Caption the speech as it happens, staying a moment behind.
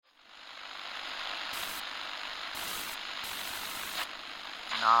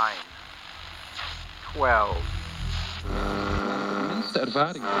9, 12.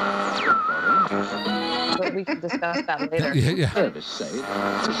 But we can discuss that later. Yeah. All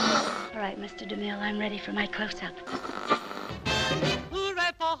right, Mr. DeMille, I'm ready for my close-up.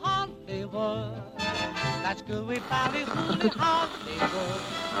 Hooray for Hollywood. That's good, we Hollywood.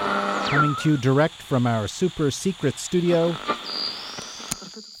 Coming to you direct from our super secret studio.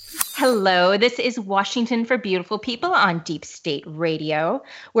 Hello, this is Washington for Beautiful People on Deep State Radio.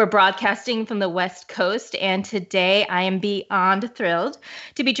 We're broadcasting from the West Coast, and today I am beyond thrilled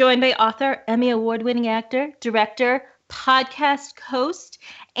to be joined by author, Emmy Award-winning actor, director, podcast host,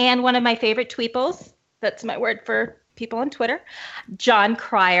 and one of my favorite tweeples, that's my word for people on Twitter, Jon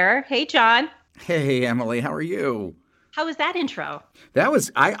Cryer. Hey, Jon. Hey, Emily, how are you? How was that intro? That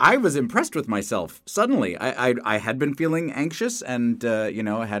was I was impressed with myself. Suddenly, I had been feeling anxious and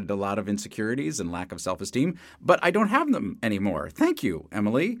I had a lot of insecurities and lack of self-esteem, but I don't have them anymore. Thank you,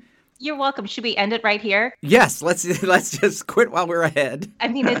 Emily. You're welcome. Should we end it right here? Yes, let's just quit while we're ahead. I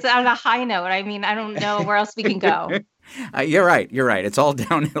mean, it's on a high note. I mean, I don't know where else we can go. You're right. It's all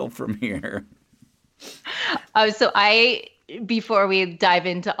downhill from here. Before we dive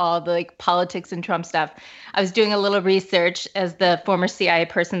into all the politics and Trump stuff, I was doing a little research as the former CIA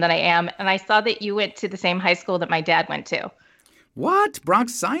person that I am, and I saw that you went to the same high school that my dad went to. What?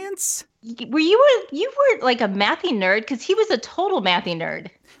 Bronx Science? You were like a mathy nerd, because he was a total mathy nerd.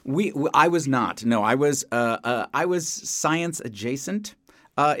 I was not. No, I was science adjacent.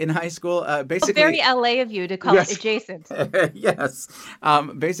 In high school, basically. Very LA of you to call it adjacent. Yes.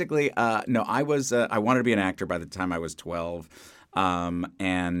 Basically, no, I wanted to be an actor by the time I was 12.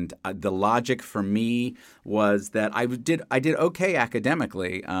 And the logic for me was that I did okay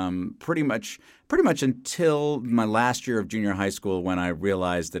academically, pretty much until my last year of junior high school, when I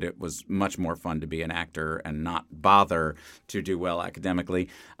realized that it was much more fun to be an actor and not bother to do well academically.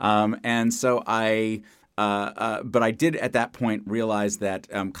 And so but I did at that point realize that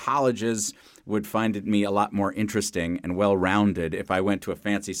colleges would find me a lot more interesting and well-rounded if I went to a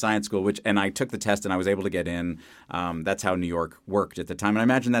fancy science school, and I took the test and I was able to get in. That's how New York worked at the time. And I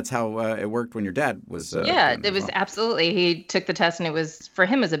imagine that's how it worked when your dad was. It was absolutely. He took the test, and it was, for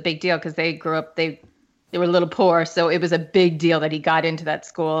him, was a big deal because they grew up, they were a little poor. So it was a big deal that he got into that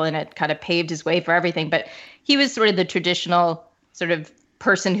school, and it kind of paved his way for everything. But he was sort of the traditional sort of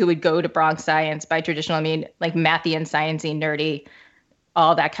person who would go to Bronx Science. By traditional, I mean like mathy and sciencey, nerdy,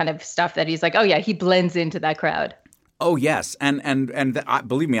 all that kind of stuff that he's like, oh yeah, he blends into that crowd. Oh yes, and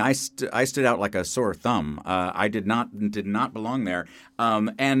believe me, I stood out like a sore thumb. I did not belong there.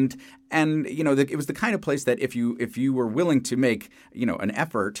 And it was the kind of place that if you were willing to make an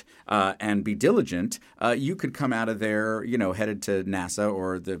effort and be diligent, you could come out of there headed to NASA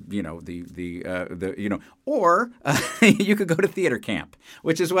or or you could go to theater camp,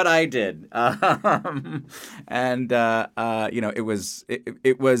 which is what I did.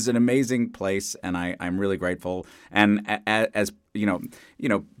 It was an amazing place, and I'm really grateful. And as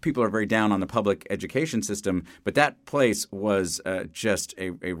people are very down on the public education system, but that place was just a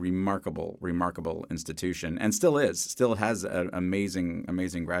remarkable institution, and still has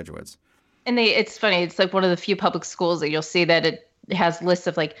amazing graduates. And it's funny. It's like one of the few public schools that you'll see that it has lists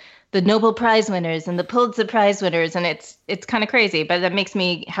of like the Nobel Prize winners and the Pulitzer Prize winners, and it's kind of crazy. But that makes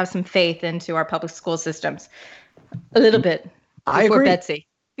me have some faith into our public school systems a little bit. I agree.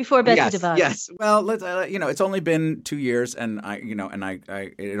 Before Betsy DeVos. Yes. Well, let's, it's only been 2 years, and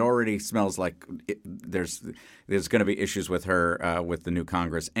it already smells like there's going to be issues with her with the new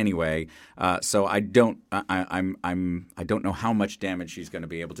Congress anyway. So I don't know how much damage she's going to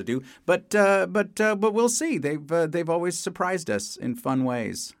be able to do, but we'll see. They've always surprised us in fun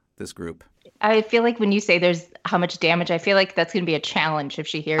ways, this group. I feel like when you say there's how much damage, I feel like that's going to be a challenge if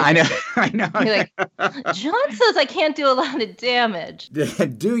she hears I know. You're like, John says I can't do a lot of damage.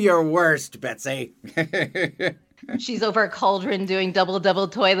 Do your worst, Betsy. She's over a cauldron doing double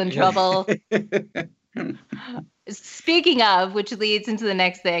toil and trouble. Speaking of, which leads into the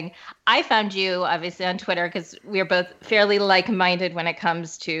next thing, I found you obviously on Twitter because we are both fairly like-minded when it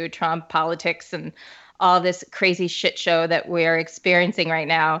comes to Trump politics and all this crazy shit show that we're experiencing right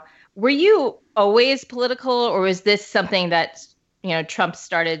now. Were you always political, or was this something that, Trump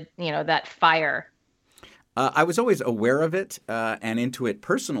started, that fire? I was always aware of it and into it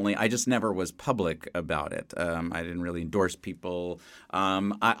personally. I just never was public about it. I didn't really endorse people.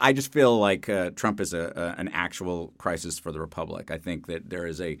 I just feel like Trump is an actual crisis for the republic. I think that there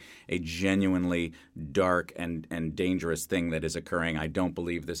is a genuinely dark and dangerous thing that is occurring. I don't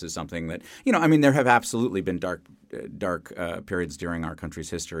believe this is something that I mean, there have absolutely been dark periods during our country's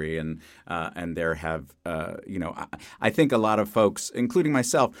history, and there have I think a lot of folks, including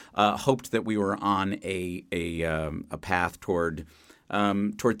myself, hoped that we were on a path toward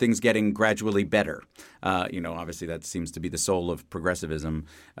things getting gradually better. Obviously that seems to be the soul of progressivism,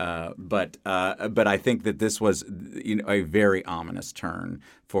 but I think that this was a very ominous turn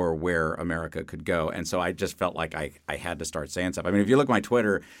for where America could go, and so I just felt like I had to start saying stuff. I mean, if you look at my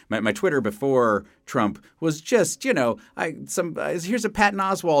Twitter, my Twitter before Trump was just here's a Patton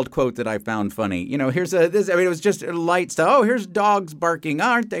Oswalt quote that I found funny. Here's this. I mean, it was just light stuff. Oh, here's dogs barking.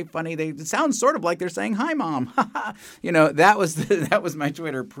 Aren't they funny? It sounds sort of like they're saying hi, mom. That was my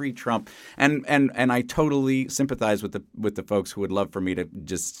Twitter pre-Trump, and I totally sympathize with the folks who would love for me to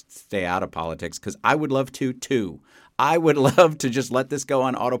just stay out of politics, because I would love to too. I would love to just let this go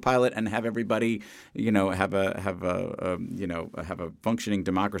on autopilot and have everybody, have a functioning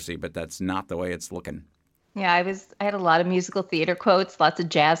democracy. But that's not the way it's looking. Yeah, I had a lot of musical theater quotes, lots of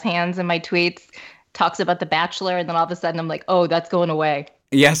jazz hands in my tweets. Talks about The Bachelor, and then all of a sudden I'm like, oh, that's going away.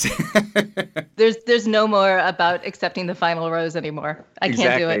 Yes. There's no more about accepting the final rose anymore. I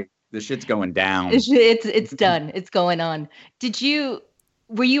can't do it. The shit's going down. It's done. It's going on.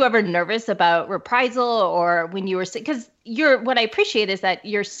 Were you ever nervous about reprisal, or when you were, because what I appreciate is that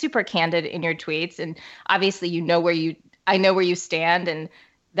you're super candid in your tweets, and obviously I know where you stand, and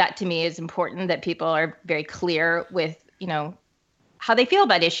that to me is important, that people are very clear with, how they feel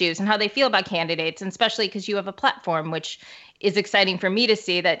about issues and how they feel about candidates, and especially because you have a platform, which is exciting for me to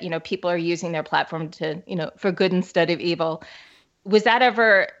see that, people are using their platform to, for good instead of evil. Was that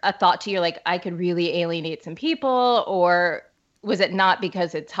ever a thought to you, like, I could really alienate some people, or was it not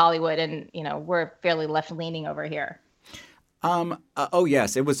because it's Hollywood and, we're fairly left-leaning over here? Oh,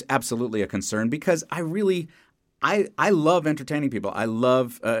 yes, it was absolutely a concern, because I love entertaining people. I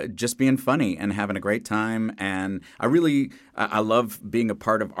love just being funny and having a great time, and I love being a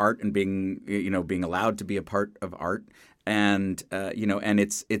part of art and being allowed to be a part of art. And and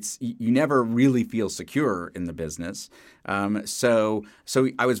it's you never really feel secure in the business. So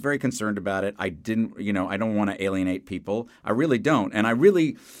I was very concerned about it. I don't want to alienate people. I really don't. And I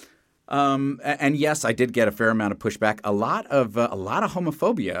really and yes, I did get a fair amount of pushback. A lot of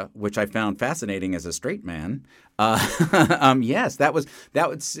homophobia, which I found fascinating as a straight man. Yes, that was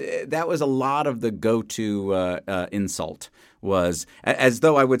a lot of the go-to insult. Was as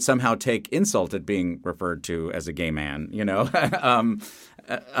though I would somehow take insult at being referred to as a gay man.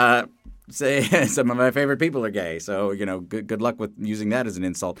 Say some of my favorite people are gay, so good luck with using that as an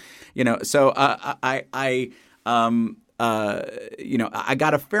insult. So I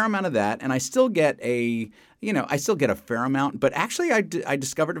got a fair amount of that, and I still get a fair amount. But actually, I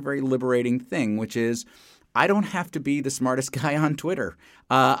discovered a very liberating thing, which is, I don't have to be the smartest guy on Twitter.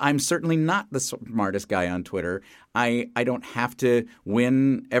 I'm certainly not the smartest guy on Twitter. I don't have to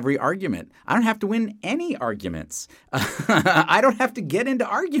win every argument. I don't have to win any arguments. I don't have to get into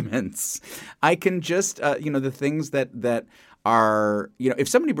arguments. I can just, the things that are, if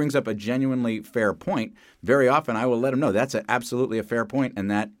somebody brings up a genuinely fair point, very often I will let them know that's absolutely a fair point, and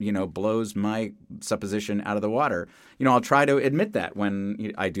that, blows my supposition out of the water. I'll try to admit that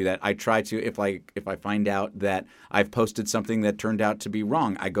when I do that. I try to, if I find out that I've posted something that turned out to be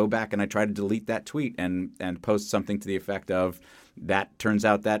wrong, I go back and I try to delete that tweet and post something to the effect of, that turns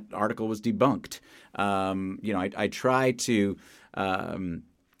out that article was debunked. I try to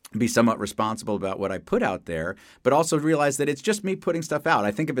be somewhat responsible about what I put out there, but also realize that it's just me putting stuff out.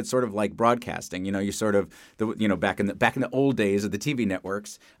 I think of it sort of like broadcasting. You sort of back in the old days of the TV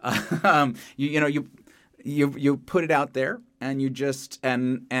networks, you put it out there, and you just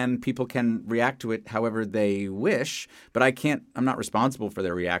and people can react to it however they wish. But I'm not responsible for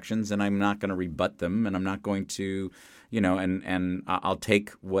their reactions, and I'm not going to rebut them, and I'm not going to, and I'll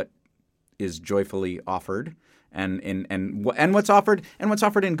take what is joyfully offered. And what's offered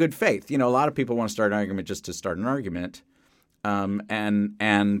in good faith. A lot of people want to start an argument just to start an argument,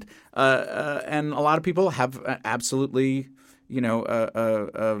 and a lot of people have absolutely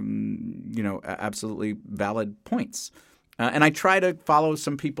absolutely valid points. And I try to follow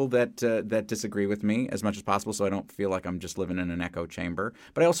some people that disagree with me as much as possible, so I don't feel like I'm just living in an echo chamber.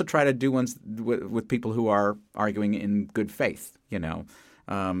 But I also try to do ones with people who are arguing in good faith.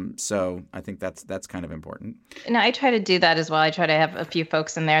 So I think that's kind of important. And I try to do that as well. I try to have a few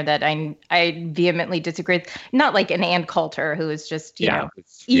folks in there that I vehemently disagree with. Not like an Ann Coulter who is just,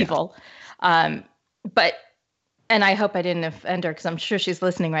 evil. But, and I hope I didn't offend her because I'm sure she's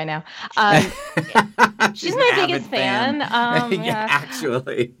listening right now. She's my biggest fan.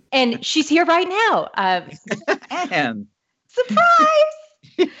 Actually. And she's here right now. And surprise!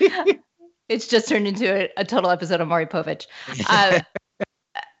 It's just turned into a total episode of Maury Povich.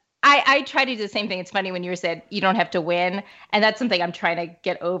 I try to do the same thing. It's funny when you said you don't have to win. And that's something I'm trying to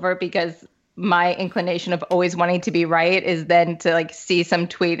get over because my inclination of always wanting to be right is then to like see some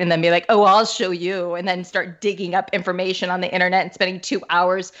tweet and then be like, oh, I'll show you. And then start digging up information on the internet and spending 2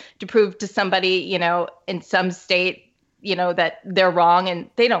 hours to prove to somebody, in some state, that they're wrong and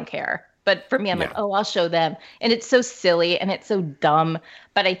they don't care. But for me, I'm like, oh, I'll show them. And it's so silly and it's so dumb.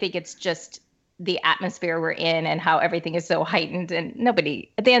 But I think it's just the atmosphere we're in and how everything is so heightened. And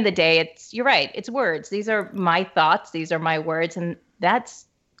nobody, at the end of the day, you're right. It's words. These are my thoughts. These are my words. And that's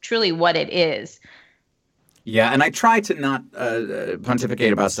truly what it is. Yeah. And I try to not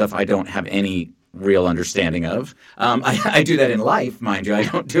pontificate about stuff I don't have any real understanding of. I do that in life, mind you. I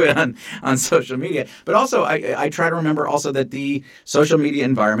don't do it on social media. But also, I try to remember also that the social media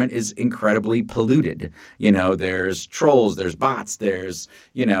environment is incredibly polluted. There's trolls, there's bots, there's,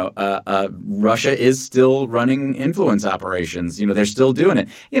 Russia is still running influence operations. They're still doing it.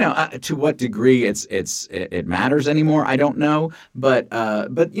 To what degree it matters anymore, I don't know. But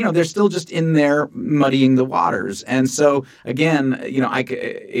they're still just in there muddying the waters. And so again,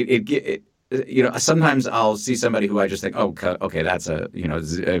 sometimes I'll see somebody who I just think, oh, okay, that's they've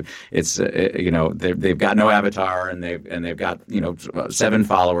got no avatar and they've got 7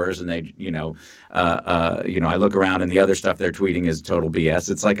 followers and they I look around and the other stuff they're tweeting is total BS.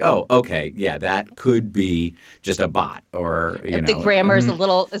 It's like, oh, okay, yeah, that could be just a bot or if the grammar is a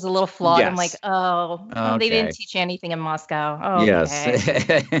little flawed. Yes. I'm like, oh, they didn't teach you anything in Moscow. Oh, yes.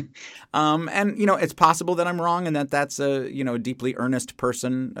 Okay. And it's possible that I'm wrong and that's a deeply earnest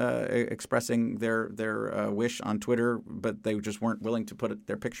person expressing their wish on Twitter, but they just weren't willing to put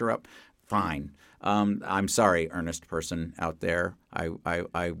their picture up. Fine. I'm sorry, earnest person out there.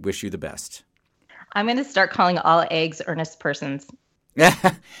 I wish you the best. I'm going to start calling all eggs earnest persons.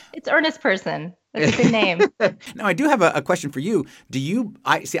 It's earnest person. That's a good name. Now, I do have a question for you.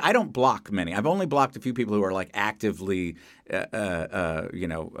 I don't block many. I've only blocked a few people who are like actively,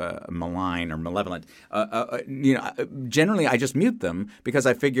 malign or malevolent. Generally, I just mute them because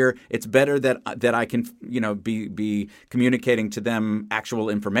I figure it's better that I can, be communicating to them actual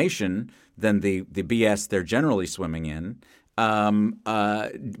information than the BS they're generally swimming in.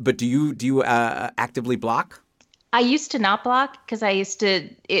 But do you actively block? I used to not block because I had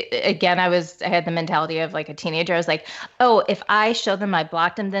the mentality of like a teenager. I was like, oh, if I show them I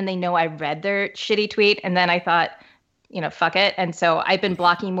blocked them, then they know I read their shitty tweet. And then I thought, fuck it. And so I've been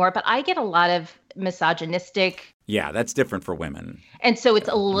blocking more, but I get a lot of misogynistic. Yeah, that's different for women. And so it's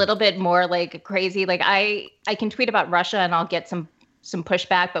a little bit more like crazy. Like I can tweet about Russia and I'll get some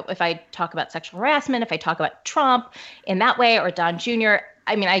pushback. But if I talk about sexual harassment, if I talk about Trump in that way or Don Jr.,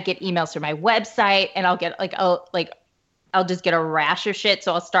 I get emails through my website and I'll get I'll just get a rash of shit.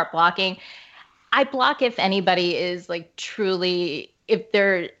 So I'll start blocking. I block if anybody is like truly, if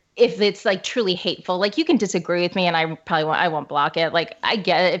it's like truly hateful, like you can disagree with me and I won't block it. Like I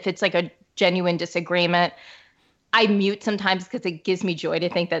get it. If it's like a genuine disagreement, I mute sometimes because it gives me joy to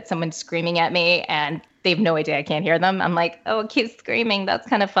think that someone's screaming at me and they have no idea I can't hear them. I'm like, oh, a kid's screaming. That's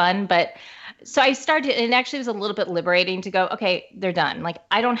kind of fun. But so I started, and it actually was a little bit liberating to go, okay, they're done. Like,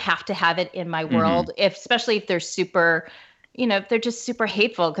 I don't have to have it in my world, especially if they're super, if they're just super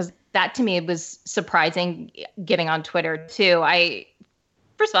hateful, because that to me was surprising getting on Twitter too.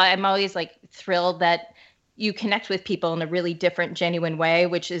 First of all, I'm always like thrilled that you connect with people in a really different, genuine way,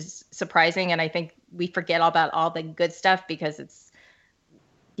 which is surprising. And I think we forget about all the good stuff because of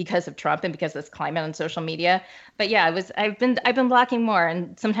Trump and because of this climate on social media. But yeah, I've been blocking more.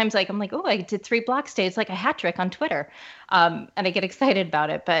 And sometimes I'm like, oh, I did 3 blocks today. It's like a hat trick on Twitter. And I get excited about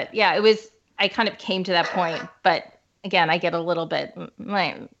it. But yeah, I kind of came to that point. But again, I get a little bit,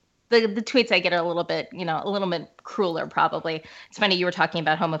 the tweets I get are a little bit crueler probably. It's funny, you were talking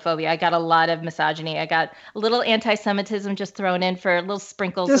about homophobia. I got a lot of misogyny. I got a little anti-Semitism just thrown in for little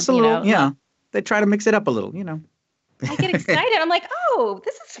sprinkles just of, a little, yeah. They try to mix it up a little, I get excited. I'm like, oh,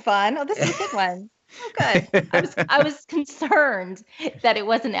 this is fun. Oh, this is a good one. Oh, good. I was concerned that it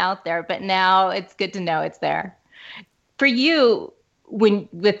wasn't out there, but now it's good to know it's there. For you,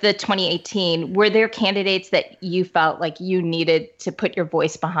 with the 2018, were there candidates that you felt like you needed to put your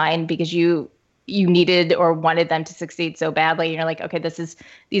voice behind because you you needed or wanted them to succeed so badly. And you're like, okay,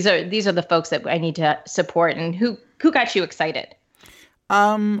 these are the folks that I need to support. And who got you excited?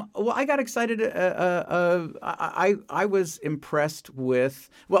 Well, I got excited. I was impressed with.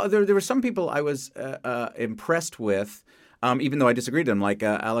 Well, there were some people I was impressed with. Even though I disagreed with them, like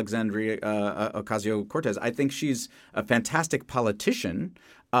Alexandria Ocasio-Cortez. I think she's a fantastic politician.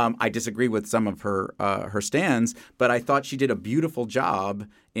 I disagree with some of her stands, but I thought she did a beautiful job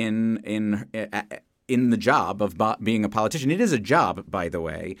in the job of being a politician. It is a job, by the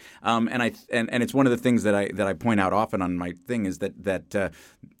way, and it's one of the things that I point out often on my thing is that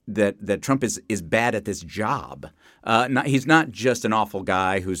Trump is bad at this job. He's not just an awful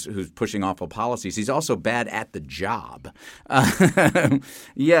guy who's pushing awful policies. He's also bad at the job.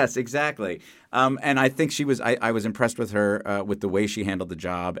 Yes, exactly. And I think I was impressed with her with the way she handled the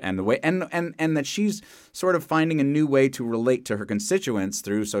job and the way and that she's sort of finding a new way to relate to her constituents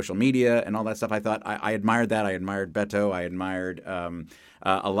through social media and all that stuff. I thought I admired that. I admired Beto. I admired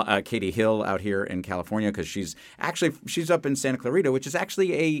Katie Hill out here in California because she's up in Santa Clarita, which is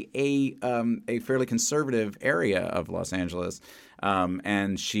actually a fairly conservative area of Los Angeles.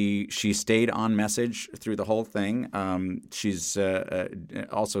 And she stayed on message through the whole thing. She's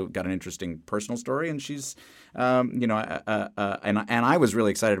also got an interesting personal story, and she's and I was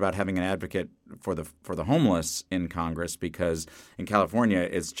really excited about having an advocate for the homeless in Congress because in California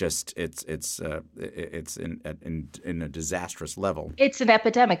it's in a disastrous level. It's an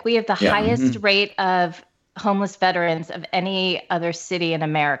epidemic. We have the highest rate of homeless veterans of any other city in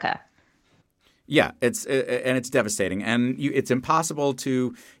America. Yeah, it's devastating, and it's impossible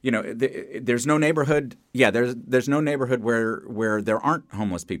to there's no neighborhood. Yeah, there's no neighborhood where there aren't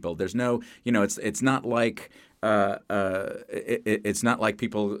homeless people. There's no it's not like it's not like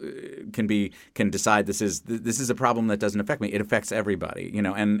people can decide this is a problem that doesn't affect me. It affects everybody.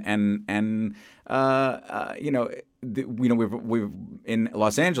 We've in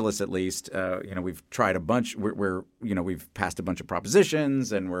Los Angeles at least, we've tried a bunch. We've passed a bunch of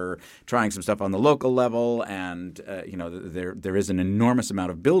propositions, and we're trying some stuff on the local level. And there is an enormous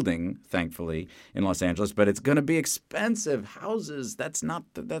amount of building, thankfully, in Los Angeles, but it's going to be expensive. Houses. That's not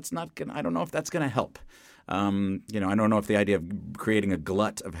gonna. I don't know if that's going to help. I don't know if the idea of creating a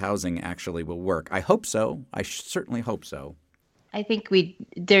glut of housing actually will work. I hope so. I certainly hope so. I think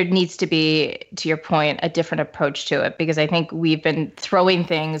there needs to be, to your point, a different approach to it because I think we've been throwing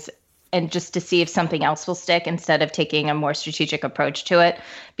things and just to see if something else will stick instead of taking a more strategic approach to it.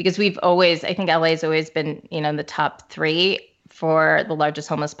 Because I think LA has always been, in the top 3 for the largest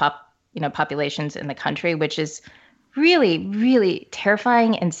homeless populations in the country, which is really, really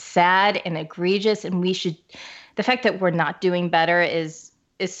terrifying and sad and egregious. And the fact that we're not doing better is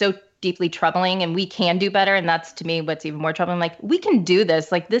so deeply troubling, and we can do better. And that's, to me, what's even more troubling. Like, we can do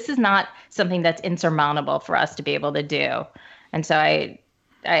this. Like, this is not something that's insurmountable for us to be able to do. And so I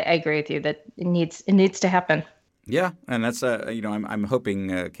agree with you that it needs to happen. Yeah, and that's I'm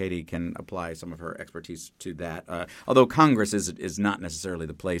hoping Katie can apply some of her expertise to that. Although Congress is not necessarily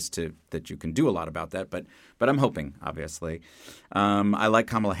the place that you can do a lot about that, but I'm hoping, obviously. I like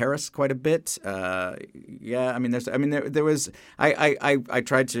Kamala Harris quite a bit. There was I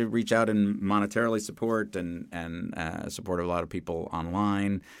tried to reach out and monetarily support and support a lot of people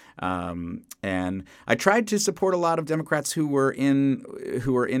online. And I tried to support a lot of Democrats who were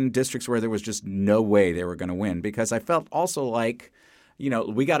in districts where there was just no way they were going to win, because I felt also like,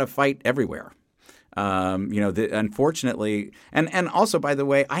 we got to fight everywhere. Unfortunately, and also, by the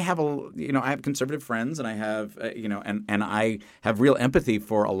way, I have conservative friends, and I have and I have real empathy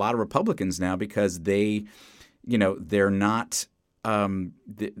for a lot of Republicans now because they're not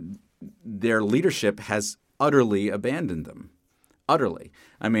their leadership has utterly abandoned them. Utterly.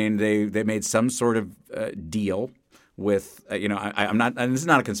 I mean, they made some sort of deal with I'm not, and this is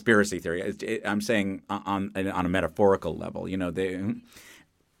not a conspiracy theory. I'm saying on a metaphorical level. No,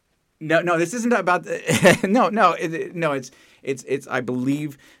 this isn't about it's I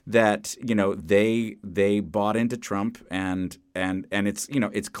believe that they bought into Trump and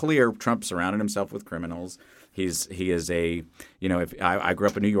it's clear Trump surrounded himself with criminals. He is a if I grew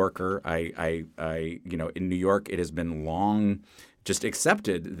up a New Yorker. I in New York it has been long just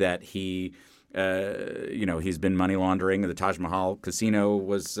accepted that he's been money laundering. The Taj Mahal casino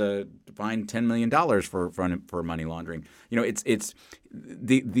was fined $10 million for money laundering. It's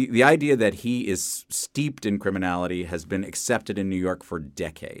the idea that he is steeped in criminality has been accepted in New York for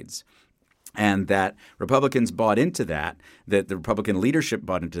decades. And that Republicans bought into that the Republican leadership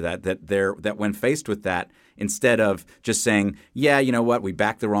bought into that when faced with that, instead of just saying, yeah, you know what, we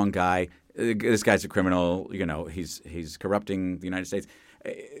backed the wrong guy, this guy's a criminal, he's corrupting the United States.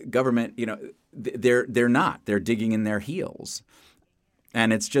 government, they're not. They're digging in their heels,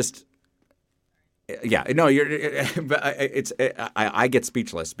 and it's just. Yeah, no, I get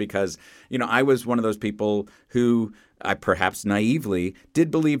speechless because, I was one of those people who I perhaps naively did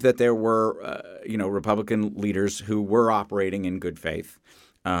believe that there were, Republican leaders who were operating in good faith,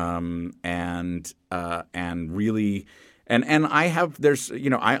 and really. And I have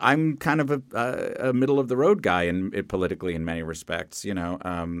I'm kind of a middle of the road guy politically in many respects,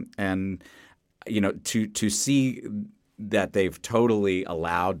 and to see that they've totally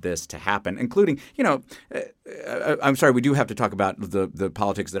allowed this to happen, including, I'm sorry, we do have to talk about the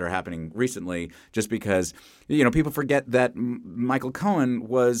politics that are happening recently, just because, people forget that Michael Cohen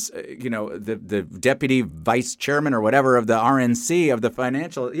was, the deputy vice chairman or whatever of the RNC of the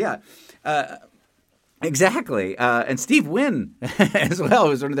financial, exactly. And Steve Wynn as well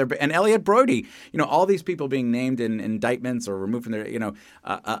was one of their, and Elliot Brody, all these people being named in indictments or removed from their, the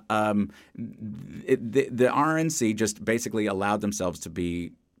RNC just basically allowed themselves to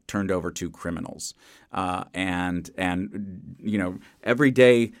be turned over to criminals. And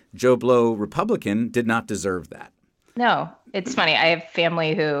everyday Joe Blow Republican did not deserve that. No, it's funny. I have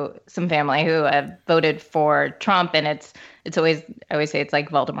some family who have voted for Trump, and it's always, I always say it's like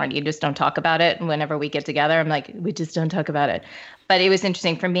Voldemort. You just don't talk about it. And whenever we get together, I'm like, we just don't talk about it. But it was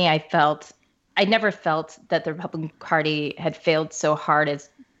interesting for me. I never felt that the Republican Party had failed so hard as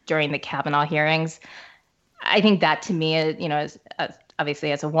during the Kavanaugh hearings. I think that to me, as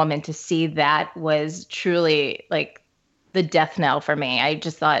obviously as a woman, to see that was truly like the death knell for me. I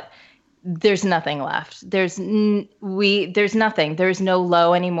just thought, there's nothing left. There's nothing. There's no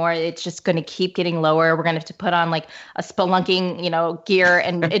low anymore. It's just going to keep getting lower. We're going to have to put on like a spelunking, gear,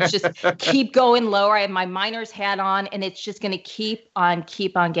 and it's just keep going lower. I have my miner's hat on, and it's just going to keep on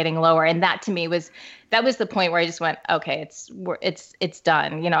getting lower. And that to me was the point where I just went, okay, it's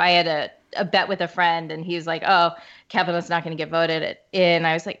done. I had a bet with a friend, and he was like, oh, Kavanaugh's not going to get voted in.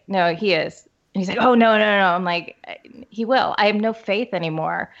 I was like, no, he is. And he's like, oh, no. I'm like, he will. I have no faith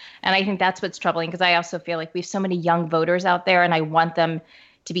anymore. And I think that's what's troubling, because I also feel like we have so many young voters out there, and I want them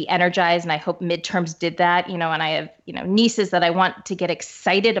to be energized. And I hope midterms did that, and I have, nieces that I want to get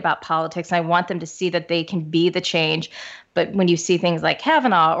excited about politics. And I want them to see that they can be the change. But when you see things like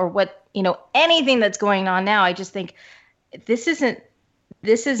Kavanaugh or anything that's going on now, I just think this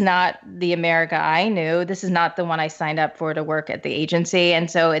is not the America I knew. This is not the one I signed up for to work at the agency. And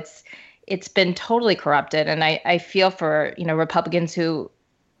so it's been totally corrupted. And I feel for, Republicans who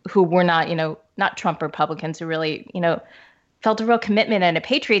were not Trump Republicans, who really, felt a real commitment and a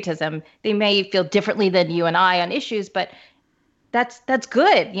patriotism. They may feel differently than you and I on issues, but that's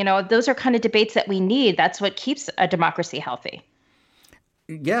good. Those are kind of debates that we need. That's what keeps a democracy healthy.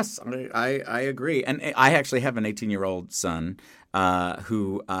 Yes, I agree. And I actually have an 18-year-old son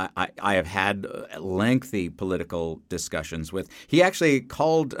who I have had lengthy political discussions with. He actually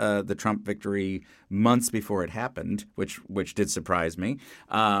called the Trump victory months before it happened, which did surprise me.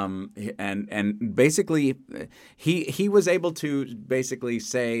 And basically, he was able to basically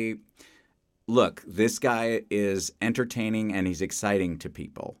say, look, this guy is entertaining and he's exciting to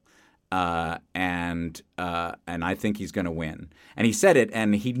people. And I think he's going to win. And he said it,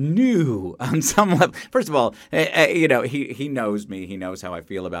 and he knew on some level. First of all, he knows me. He knows how I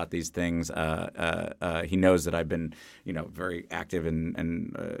feel about these things. He knows that I've been, very active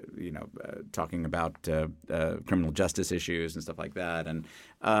in talking about criminal justice issues and stuff like that. And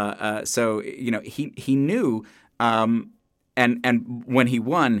so he knew. And when he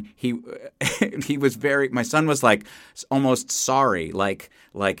won, he was my son was like almost sorry, like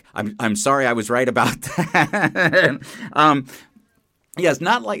I'm sorry I was right about that. Yes,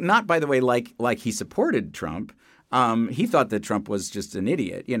 not by the way like he supported Trump. He thought that Trump was just an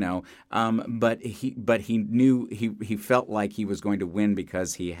idiot, but he knew he felt like he was going to win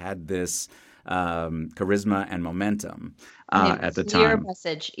because he had this charisma and momentum at the time. Clear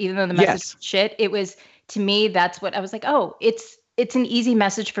message, even though the message was shit, it was. To me, that's what I was like, oh, it's an easy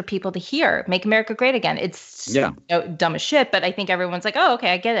message for people to hear. Make America great again. It's dumb as shit, but I think everyone's like, oh,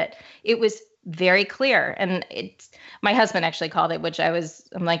 okay, I get it. It was very clear. And my husband actually called it,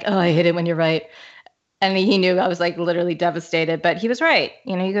 I'm like, oh, I hate it when you're right. And he knew I was like literally devastated, but he was right.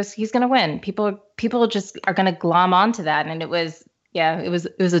 He goes, he's going to win. People just are going to glom onto that. And it was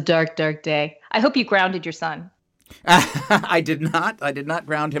a dark, dark day. I hope you grounded your son. I did not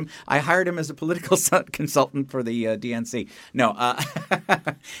ground him. I hired him as a political consultant for the DNC. No,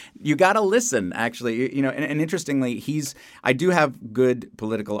 you got to listen, actually. And interestingly, I do have good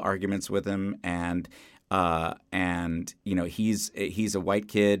political arguments with him, and he's a white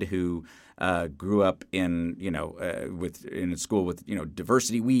kid who grew up in in a school with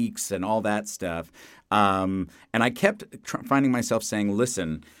diversity weeks and all that stuff, and I kept finding myself saying,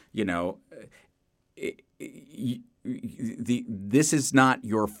 listen, this is not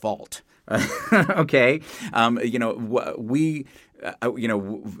your fault. Okay,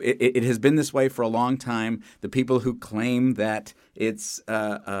 it has been this way for a long time. The people who claim that it's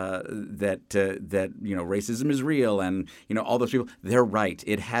that racism is real and all those people, they're right.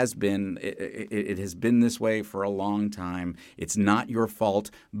 It has been this way for a long time. It's not your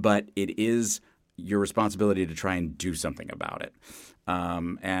fault, but it is your responsibility to try and do something about it.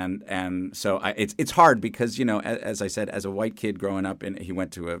 So it's hard because as I said, as a white kid growing up, and he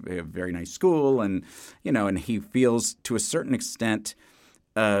went to a very nice school, and and he feels to a certain extent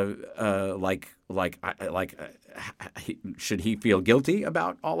should he feel guilty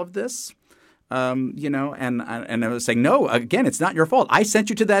about all of this? And I was saying, no, again, it's not your fault. I sent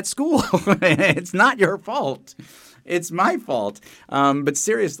you to that school. It's not your fault. It's my fault. But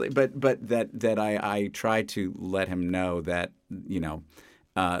seriously, but that I try to let him know that,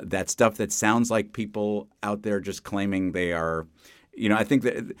 that stuff that sounds like people out there just claiming they are, I think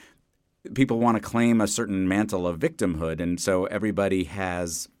that people want to claim a certain mantle of victimhood. And so everybody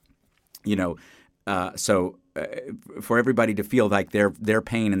has, for everybody to feel like their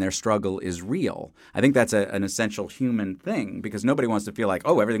pain and their struggle is real. I think that's an essential human thing, because nobody wants to feel like,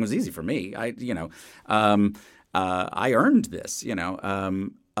 oh, everything was easy for me. I earned this,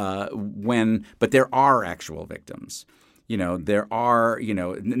 but there are actual victims. There are,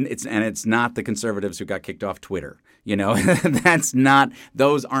 it's not the conservatives who got kicked off Twitter.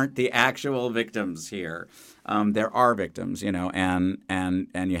 Those aren't the actual victims here. There are victims,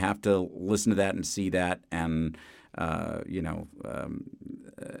 and you have to listen to that and see that, and I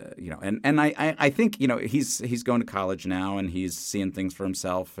think he's going to college now, and he's seeing things for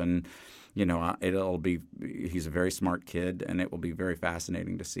himself, and he's a very smart kid, and it will be very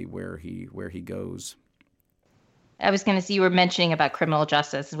fascinating to see where he goes. I was going to say, you were mentioning about criminal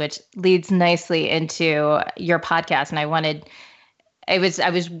justice, which leads nicely into your podcast. And I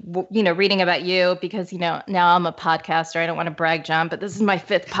was reading about you because, now I'm a podcaster. I don't want to brag, John, but this is my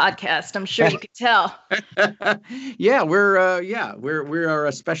 5th podcast. I'm sure you could tell. Yeah, we are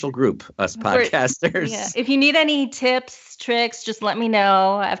a special group, us podcasters. Yeah. If you need any tips, tricks, just let me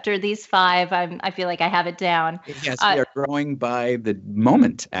know. After these 5, I feel like I have it down. Yes, we are growing by the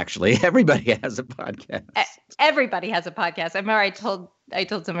moment. Actually, everybody has a podcast. Everybody has a podcast. I remember I told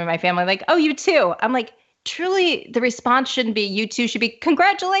some of my family, like, "Oh, you too." I'm like, truly, the response shouldn't be "you too," should be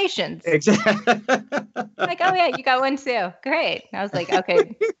 "congratulations." Exactly. Like, oh yeah, you got one too. Great. And I was like,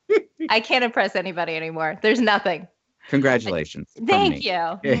 okay, I can't impress anybody anymore. There's nothing. Congratulations. Thank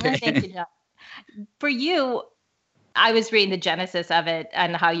you. Thank you, John. For you, I was reading the genesis of it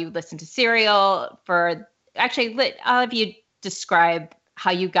and how you listened to Serial. I'll have you describe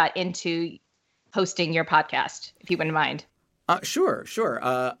how you got into hosting your podcast, if you wouldn't mind. Sure.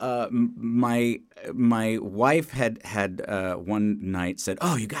 My wife had one night said,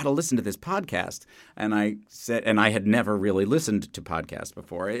 "Oh, you got to listen to this podcast," and I said, and I had never really listened to podcasts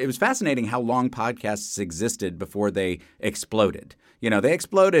before. It was fascinating how long podcasts existed before they exploded. They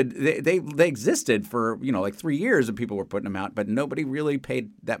exploded. They existed for like 3 years, and people were putting them out, but nobody really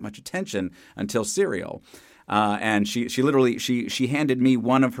paid that much attention until Serial. And she literally handed me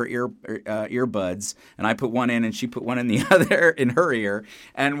one of her earbuds, and I put one in, and she put one in the other in her ear,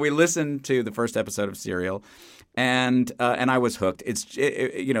 and we listened to the first episode of Serial, and I was hooked.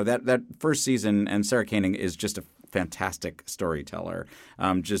 That first season, and Sarah Koenig is just a fantastic storyteller.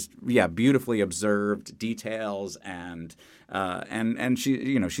 Beautifully observed details, and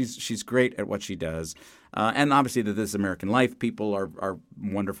she's great at what she does. And obviously, the This American Life people are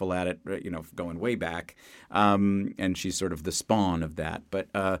wonderful at it, going way back. And she's sort of the spawn of that. But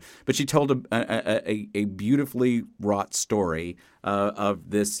she told a beautifully wrought story of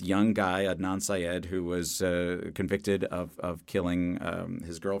this young guy, Adnan Syed, who was convicted of killing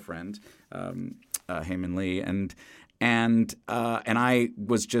his girlfriend, Heyman Lee, and I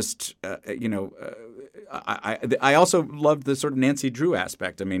was just I also loved the sort of Nancy Drew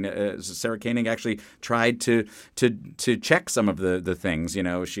aspect. I mean, Sarah Koenig actually tried to check some of the things.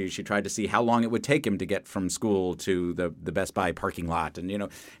 She tried to see how long it would take him to get from school to the Best Buy parking lot, and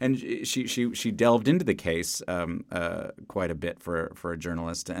she delved into the case quite a bit for a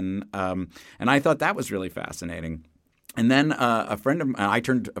journalist, and I thought that was really fascinating. And then I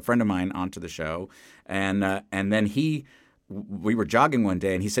turned a friend of mine onto the show, and then we were jogging one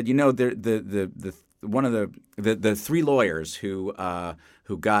day, and he said, the one of the three lawyers who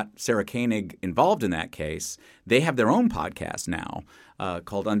got Sarah Koenig involved in that case. They have their own podcast now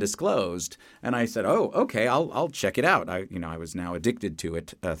called Undisclosed, and I said, "Oh, okay, I'll check it out." I was now addicted to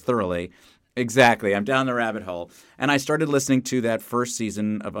it thoroughly. Exactly. I'm down the rabbit hole. And I started listening to that first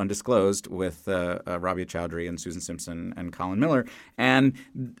season of Undisclosed with Rabia Chowdhury and Susan Simpson and Colin Miller. And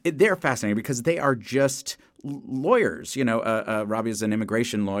they're fascinating because they are just lawyers. Rabia is an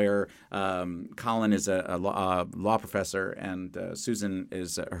immigration lawyer. Colin is a law professor. And Susan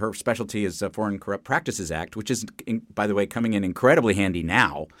her specialty is Foreign Corrupt Practices Act, which is, by the way, coming in incredibly handy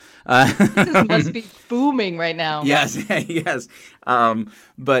now. This must be booming right now. Yes, yes.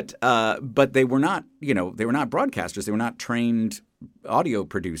 But they were not, they were not broadcasters. They were not trained audio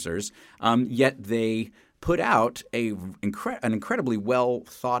producers. Yet they put out an incredibly well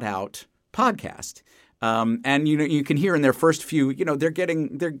thought out podcast. And you can hear in their first few,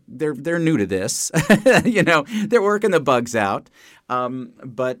 they're new to this. They're working the bugs out.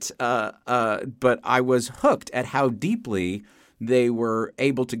 But I was hooked at how deeply they were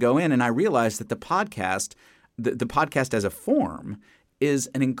able to go in, and I realized that the podcast as a form is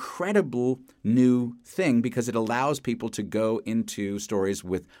an incredible new thing because it allows people to go into stories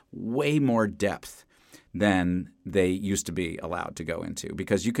with way more depth than they used to be allowed to go into.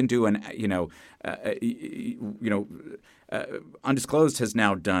 Because you can do Undisclosed has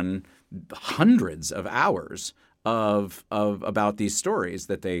now done hundreds of hours of about these stories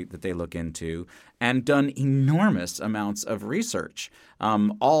that they look into, and done enormous amounts of research,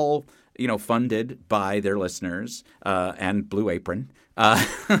 all funded by their listeners and Blue Apron.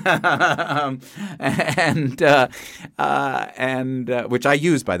 And which I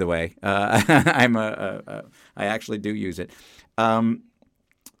use, by the way. I actually do use it.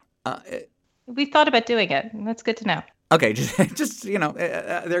 We thought about doing it. That's good to know. Okay, just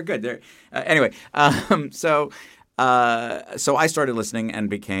they're good. They're anyway. So I started listening and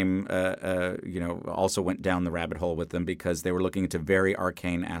became, also went down the rabbit hole with them because they were looking into very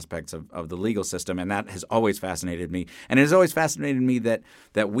arcane aspects of the legal system, and that has always fascinated me. And it has always fascinated me that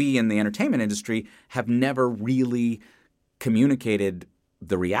we in the entertainment industry have never really communicated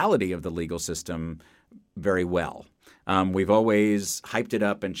the reality of the legal system very well. We've always hyped it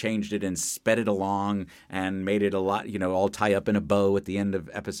up and changed it and sped it along and made it a lot, all tie up in a bow at the end of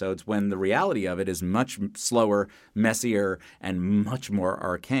episodes, when the reality of it is much slower, messier, and much more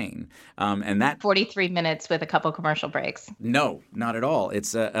arcane. And that 43 minutes with a couple commercial breaks. No, not at all.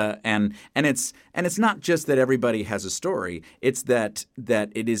 It's and it's not just that everybody has a story. It's that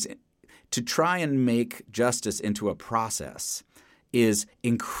it is to try and make justice into a process is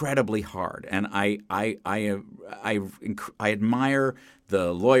incredibly hard, and I admire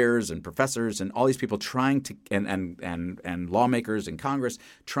the lawyers and professors and all these people trying to and lawmakers in Congress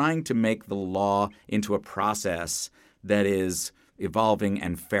trying to make the law into a process that is evolving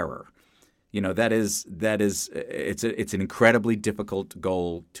and fairer. It's an incredibly difficult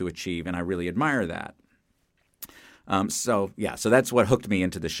goal to achieve, and I really admire that. So that's what hooked me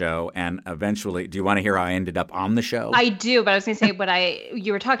into the show. And eventually, do you want to hear how I ended up on the show? I do, but I was going to say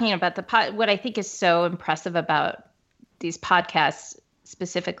you were talking about what I think is so impressive about these podcasts,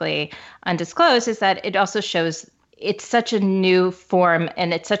 specifically Undisclosed, is that it also shows it's such a new form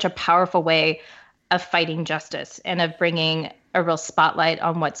and it's such a powerful way of fighting justice and of bringing a real spotlight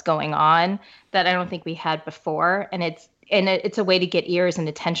on what's going on that I don't think we had before. And it's a way to get ears and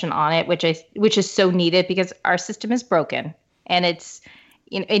attention on it, which is so needed because our system is broken and it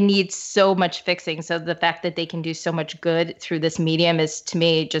needs so much fixing. So the fact that they can do so much good through this medium is, to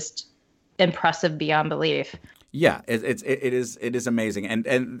me, just impressive beyond belief. Yeah, it is amazing,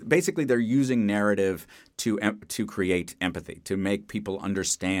 and basically they're using narrative to create empathy, to make people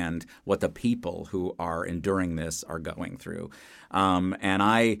understand what the people who are enduring this are going through. And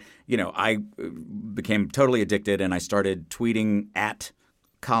I became totally addicted, and I started tweeting at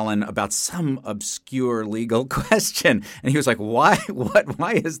Colin about some obscure legal question, and he was like, "Why? What?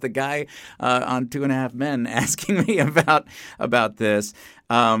 Why is the guy on 2.5 Men asking me about this?"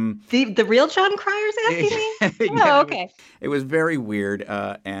 The real John Cryer's asking me? Yeah, oh, okay. It was very weird,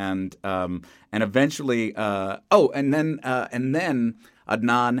 and eventually, and then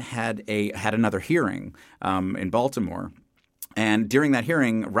Adnan had another hearing in Baltimore. And during that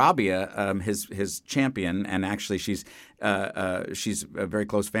hearing, Rabia, his champion, and actually she's a very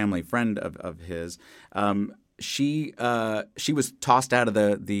close family friend of his, she was tossed out of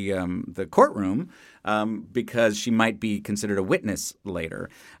the courtroom because she might be considered a witness later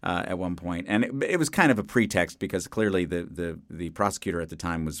at one point. And it was kind of a pretext because clearly the prosecutor at the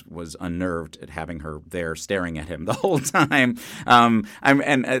time was unnerved at having her there staring at him the whole time.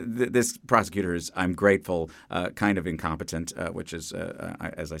 This prosecutor is, I'm grateful, kind of incompetent, which is,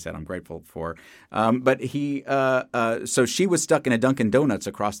 as I said, I'm grateful for. But so she was stuck in a Dunkin' Donuts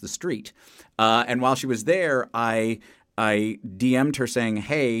across the street. And while she was there, I DM'd her saying,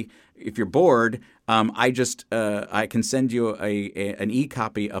 hey, if you're bored, I can send you an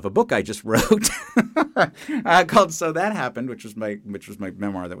e-copy of a book I just wrote called "So That Happened," which was my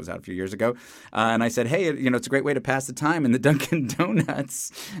memoir that was out a few years ago. And I said, hey, it's a great way to pass the time in the Dunkin'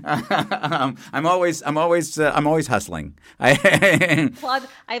 Donuts. I'm always hustling. I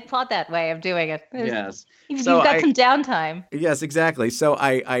applaud that way of doing it. Yes. You've got some downtime. Yes, exactly. So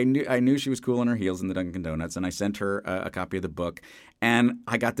I knew she was cool on her heels in the Dunkin' Donuts, and I sent her a copy of the book. And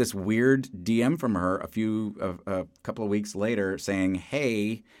I got this weird DM from her a couple of weeks later saying,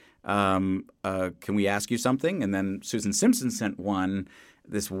 hey, can we ask you something? And then Susan Simpson sent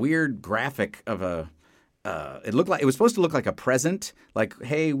this weird graphic of it was supposed to look like a present, like,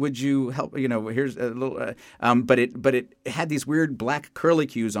 hey, would you help? Here's a little, but it had these weird black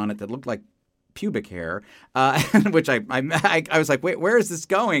curlicues on it that looked like pubic hair, which I was like, wait, where is this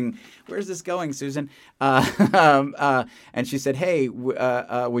going? Where's this going, Susan? And she said, hey,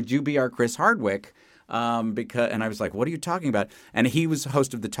 would you be our Chris Hardwick? And I was like, what are you talking about? And he was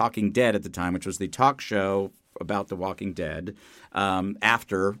host of The Talking Dead at the time, which was the talk show about The Walking Dead.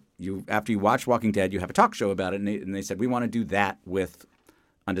 After you watch Walking Dead, you have a talk show about it, and they said, we want to do that with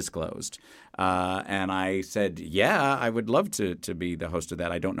Undisclosed. And I said, yeah, I would love to be the host of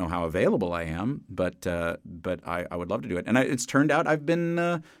that. I don't know how available I am, but I would love to do it. And it's turned out I've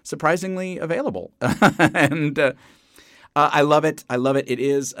been surprisingly available. And I love it. I love it. It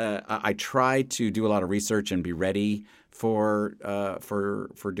is. I try to do a lot of research and be ready for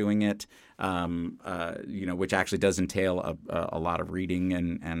doing it. Which actually does entail a lot of reading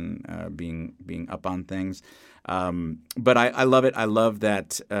and being up on things. But I love it. I love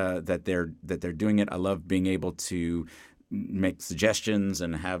that they're doing it. I love being able to make suggestions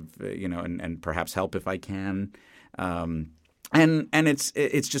and have and perhaps help if I can. And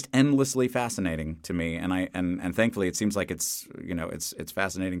it's just endlessly fascinating to me. And thankfully it seems like it's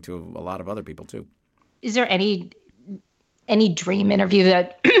fascinating to a lot of other people too. Is there any dream interview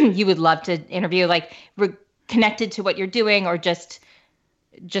that you would love to interview, like connected to what you're doing, or just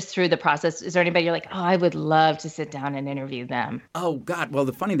through the process? Is there anybody you're like, oh, I would love to sit down and interview them? Oh God! Well,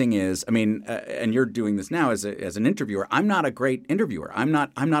 the funny thing is, I mean, and you're doing this now as an interviewer. I'm not a great interviewer. I'm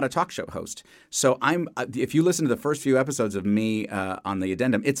not a talk show host. So if you listen to the first few episodes of me on the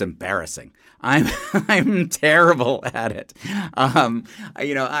addendum, it's embarrassing. I'm terrible at it. I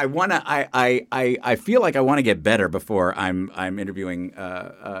feel like I want to get better before I'm interviewing.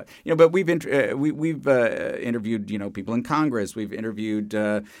 But we've interviewed people in Congress. We've interviewed.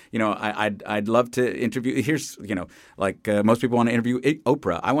 I'd love to interview. Here's most people want to interview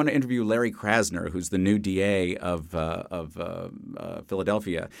Oprah. I want to interview Larry Krasner, who's the new DA of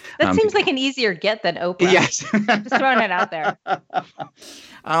Philadelphia. That seems like an easier get than Oprah. Yes, just throwing it out there.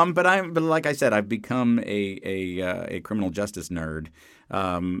 But like I said, I've become a criminal justice nerd.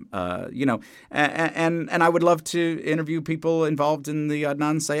 And I would love to interview people involved in the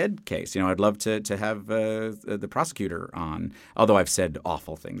Adnan Syed case. I'd love to have the prosecutor on, although I've said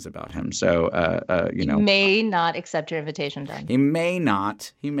awful things about him. So, He may not accept your invitation, Don. He may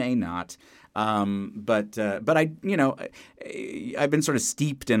not. But I've been sort of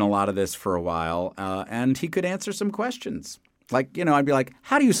steeped in a lot of this for a while, and he could answer some questions. Like, I'd be like,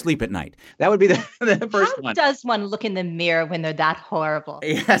 how do you sleep at night? That would be the first one. How does one look in the mirror when they're that horrible?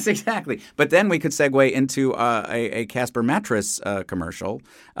 Yes, exactly. But then we could segue into a Casper mattress commercial,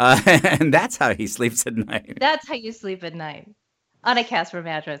 and that's how he sleeps at night. That's how you sleep at night, on a Casper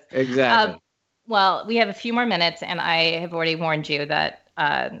mattress. Exactly. Well, we have a few more minutes, and I have already warned you that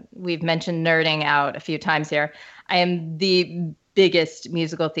we've mentioned nerding out a few times here. I am the biggest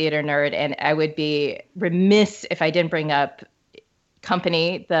musical theater nerd, and I would be remiss if I didn't bring up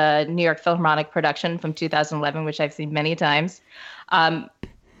Company, the New York Philharmonic production from 2011, which I've seen many times. I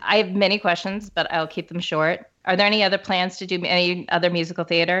have many questions, but I'll keep them short. Are there any other plans to do any other musical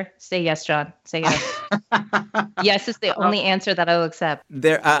theater? Say yes, John. Say yes. Yes is the only answer that I'll accept.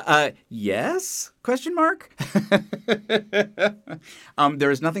 Yes. Question mark? There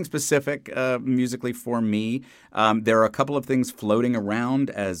is nothing specific musically for me. There are a couple of things floating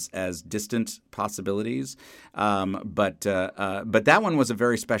around as distant possibilities, but that one was a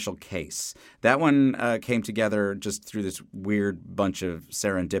very special case. That one came together just through this weird bunch of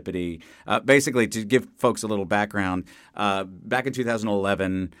serendipity. Basically, to give folks a little background, back in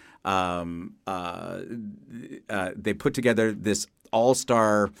 2011, they put together this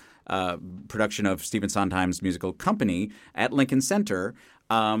all-star production of Stephen Sondheim's musical Company at Lincoln Center.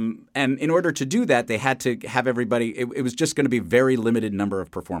 And in order to do that, they had to have everybody. It was just going to be a very limited number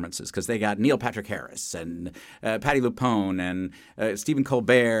of performances because they got Neil Patrick Harris and Patti LuPone and Stephen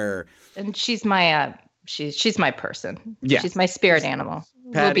Colbert. And she's my she's my person. Yeah. She's my spirit animal.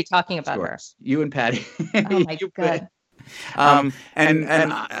 Patty, we'll be talking about her. You and Patty. Oh my God. I mean,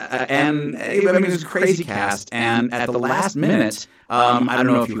 it was a crazy cast. And at the last minute, I don't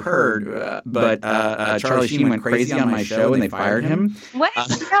know if you heard, but Charlie Sheen went crazy on my show and they fired him. What?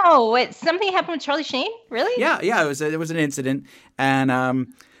 No. What? Something happened with Charlie Sheen? Really? Yeah. It was an incident, and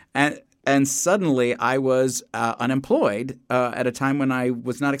suddenly I was unemployed at a time when I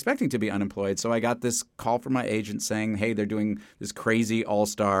was not expecting to be unemployed. So I got this call from my agent saying, "Hey, they're doing this crazy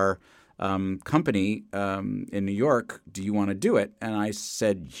all-star company in New York. Do you want to do it?" And I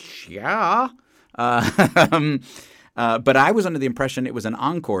said, "Yeah." But I was under the impression it was an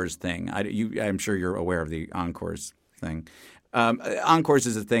encores thing. I'm sure you're aware of the encores thing. Encores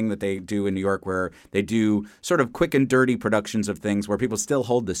is a thing that they do in New York where they do sort of quick and dirty productions of things where people still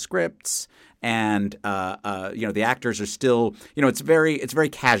hold the scripts and the actors are still, it's very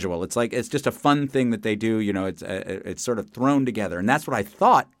casual. It's just a fun thing that they do. It's sort of thrown together, and that's what I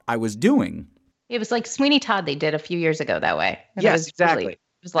thought I was doing. It was like Sweeney Todd they did a few years ago that way. And Yes, exactly. It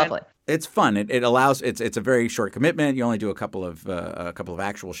was lovely. And it's fun. It allows. It's a very short commitment. You only do a couple of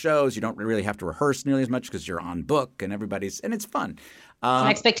actual shows. You don't really have to rehearse nearly as much because you're on book and it's fun. An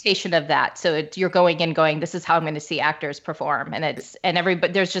expectation of that. So you're going and going, this is how I'm going to see actors perform. And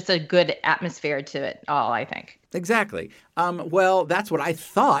everybody, there's just a good atmosphere to it all, I think. Exactly. Well, that's what I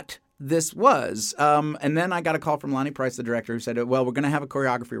thought this was. And then I got a call from Lonnie Price, the director, who said, well, we're going to have a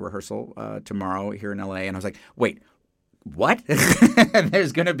choreography rehearsal tomorrow here in L.A. And I was like, wait, what?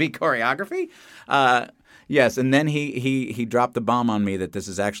 There's going to be choreography? Yes. And then he dropped the bomb on me that this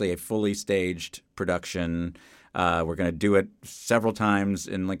is actually a fully staged production. We're going to do it several times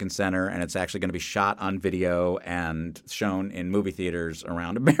in Lincoln Center, and it's actually going to be shot on video and shown in movie theaters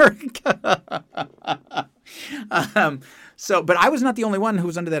around America. But I was not the only one who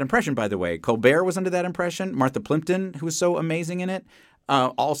was under that impression, by the way. Colbert was under that impression. Martha Plimpton, who was so amazing in it,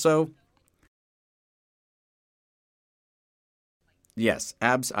 also. Yes,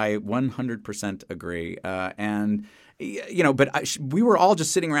 I 100% agree. But we were all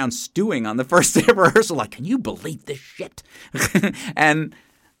just sitting around stewing on the first day of rehearsal, like, can you believe this shit? And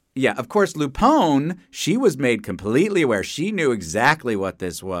yeah, of course, LuPone, she was made completely aware. She knew exactly what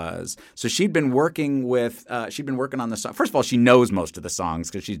this was. So she'd been working on the song. First of all, she knows most of the songs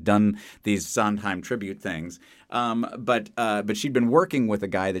because she's done these Sondheim tribute things. But she'd been working with a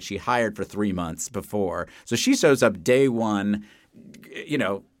guy that she hired for 3 months before. So she shows up day one,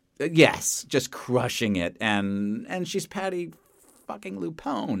 yes, just crushing it, and she's Patti fucking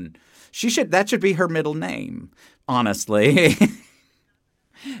LuPone. That should be her middle name, honestly.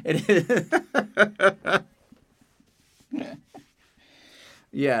 It is.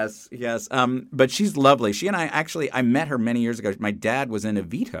 Yes. But she's lovely. She and I met her many years ago. My dad was in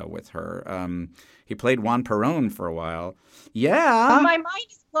Evita with her. He played Juan Perón for a while. Yeah. Oh, my mind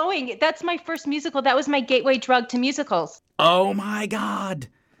is blowing. That's my first musical. That was my gateway drug to musicals. Oh my God.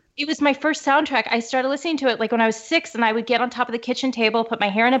 It was my first soundtrack. I started listening to it like when I was 6, and I would get on top of the kitchen table, put my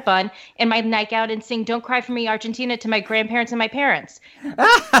hair in a bun, and my nightgown, and sing "Don't Cry for Me, Argentina" to my grandparents and my parents.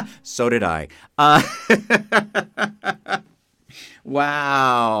 So did I.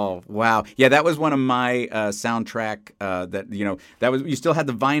 Wow. Yeah, that was one of my soundtrack that was, you still had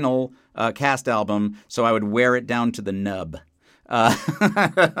the vinyl cast album, so I would wear it down to the nub.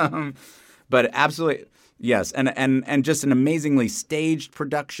 But absolutely, yes, and just an amazingly staged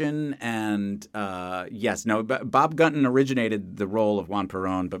production, and Bob Gunton originated the role of Juan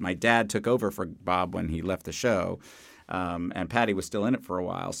Perón, but my dad took over for Bob when he left the show. And Patti was still in it for a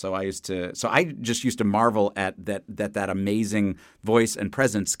while, so I just used to marvel at that amazing voice and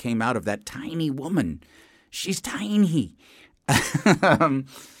presence came out of that tiny woman. She's tiny. But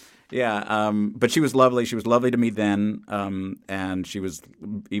she was lovely. She was lovely to me then, and she was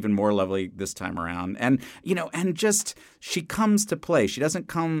even more lovely this time around. And just she comes to play. She doesn't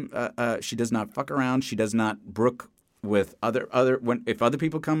come. She does not fuck around. She does not brook with if other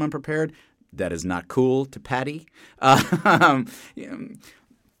people come unprepared. not cool to Patty. Um,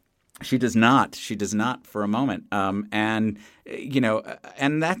 She does not. She does not for a moment. And and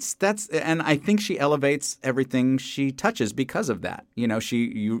that's and I think she elevates everything she touches because of that.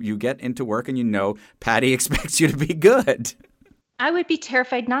 You get into work and Patty expects you to be good. I would be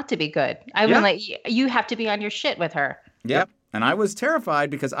terrified not to be good. I would you have to be on your shit with her. Yep. And I was terrified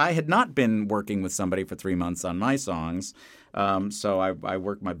because I had not been working with somebody for 3 months on my songs. So I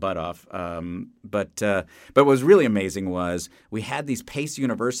worked my butt off. But what was really amazing was we had these Pace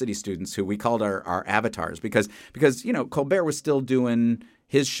University students who we called our avatars because Colbert was still doing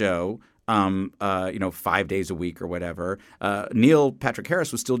his show, 5 days a week or whatever. Neil Patrick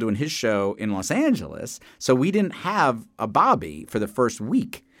Harris was still doing his show in Los Angeles. So we didn't have a Bobby for the first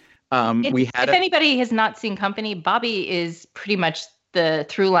week. If anybody has not seen Company, Bobby is pretty much the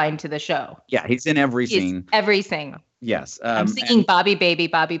through line to the show. Yeah, he's in every scene. Everything. Yes. I'm singing Bobby Baby,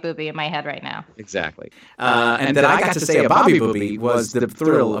 Bobby Booby in my head right now. Exactly. And that I got to say a Bobby Booby was the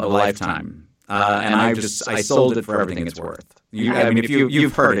thrill of a lifetime. And I sold it for everything it's worth. If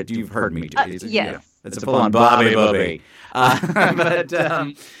you've heard it, you've heard me do it. Yes. It's a full-on Bobby Booby. But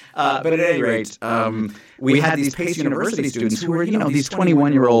at any rate, we had these Pace University students who were, these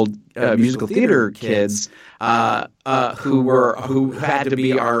 21-year-old musical theater kids who had to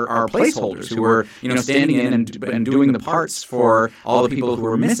be our placeholders, who were, standing in and doing the parts for all the people who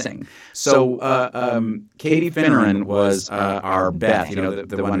were missing. So Katie Finneran was our Beth,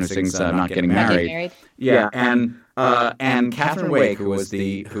 the one who sings "Not Getting Married." Yeah, and Catherine Wake,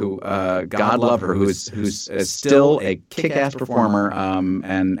 who God love her, who's still a kick-ass performer,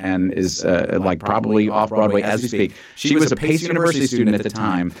 and is probably off Broadway as we speak. She was a Pace University student at the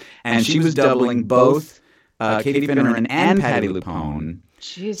time, and she was doubling both Katie Finneran and Patti LuPone.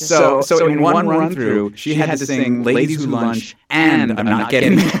 Jesus. So in one run through, she had to sing "Ladies Who Lunch" and "I'm Not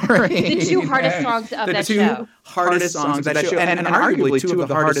Getting Married." The two hardest songs of that show. The two hardest songs of that show, and arguably two of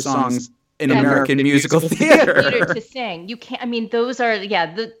the hardest songs in American musical theater to sing. You can't. I mean, those are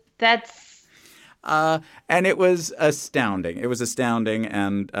that's. And it was astounding. It was astounding,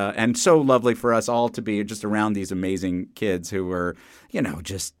 and so lovely for us all to be just around these amazing kids who were,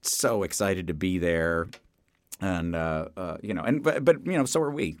 just so excited to be there, and but so are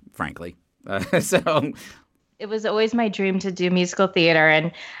we, frankly. So it was always my dream to do musical theater,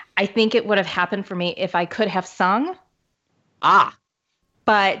 and I think it would have happened for me if I could have sung.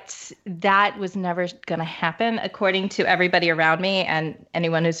 But that was never going to happen, according to everybody around me and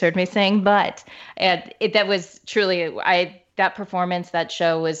anyone who's heard me sing. But that was truly that performance, that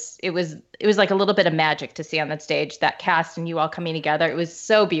show was like a little bit of magic to see on that stage. That cast and you all coming together, it was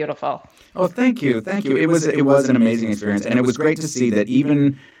so beautiful. Oh, thank you. It was an amazing experience, and it was great to see that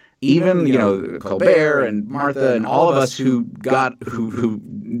even Colbert and Martha and all of us who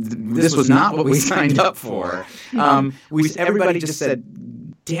this was not what we signed up for. Everybody just said,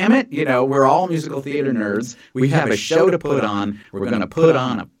 damn it, we're all musical theater nerds. We have a show to put on. We're going to put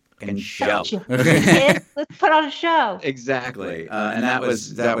on a fucking show. Let's put on a show. Exactly. And that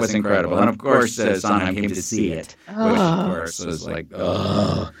was incredible. And of course, Sondheim came to see it, which of course was like,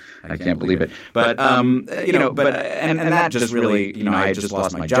 I can't believe it. But and that just really, I had just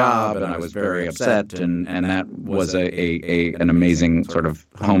lost my job and I was very upset, and that was an amazing sort of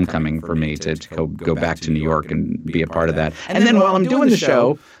homecoming for me to go back to New York and be a part of that. And then while I'm doing the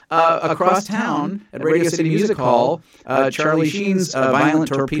show, across town at Radio City Music Hall, Charlie Sheen's Violent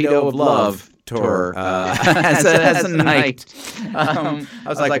Torpedo of Love tour as a night. I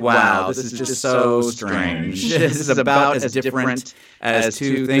was like, wow, this is just so strange. This is about as different as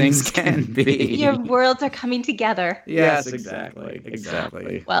two things can be. Your worlds are coming together. Yes,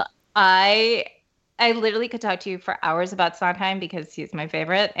 exactly. Well, I literally could talk to you for hours about Sondheim because he's my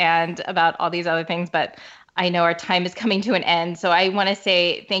favorite, and about all these other things, but I know our time is coming to an end. So I want to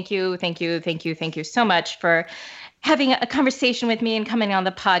say thank you so much for having a conversation with me and coming on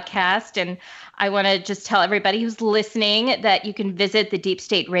the podcast. And I want to just tell everybody who's listening that you can visit the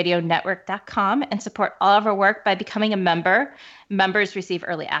deepstateradionetwork.com and support all of our work by becoming a member. Members receive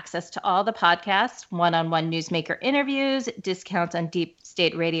early access to all the podcasts, one-on-one newsmaker interviews, discounts on Deep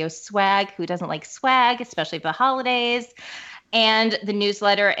State Radio swag. Who doesn't like swag, especially for the holidays? And the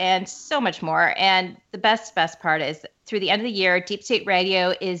newsletter, and so much more. And the best part is, through the end of the year, Deep State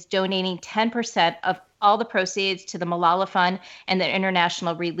Radio is donating 10% of all the proceeds to the Malala Fund and the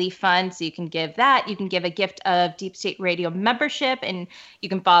International Relief Fund. So you can give that. You can give a gift of Deep State Radio membership, and you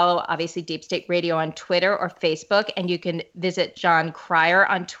can follow, obviously, Deep State Radio on Twitter or Facebook. And you can visit John Cryer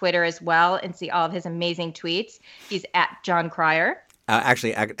on Twitter as well and see all of his amazing tweets. He's at John Cryer.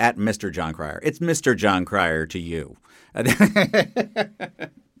 Actually, at Mr. John Cryer. It's Mr. John Cryer to you.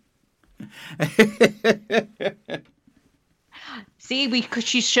 See,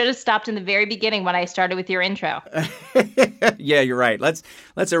 she should have stopped in the very beginning when I started with your intro. Yeah, you're right. Let's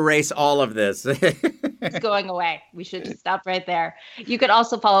erase all of this. It's going away. We should just stop right there. You could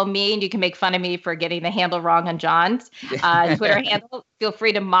also follow me, and you can make fun of me for getting the handle wrong on John's Twitter handle. Feel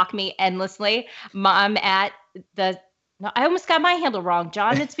free to mock me endlessly. I'm at the... No, I almost got my handle wrong,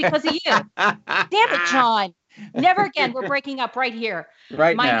 John. It's because of you. Damn it, John. Never again. We're breaking up right here.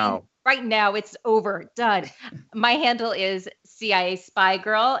 Right now. Right now, it's over. Done. My handle is CIA Spy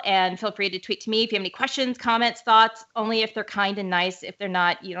Girl, and feel free to tweet to me if you have any questions, comments, thoughts, only if they're kind and nice. If they're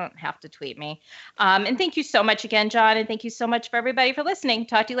not, you don't have to tweet me. And thank you so much again, John, and thank you so much for everybody for listening.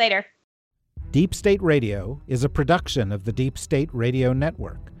 Talk to you later. Deep State Radio is a production of the Deep State Radio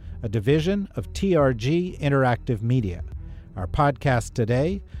Network, a division of TRG Interactive Media. Our podcast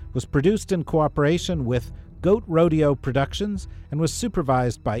today was produced in cooperation with Goat Rodeo Productions and was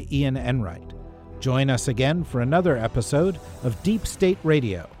supervised by Ian Enright. Join us again for another episode of Deep State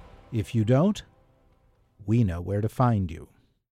Radio. If you don't, we know where to find you.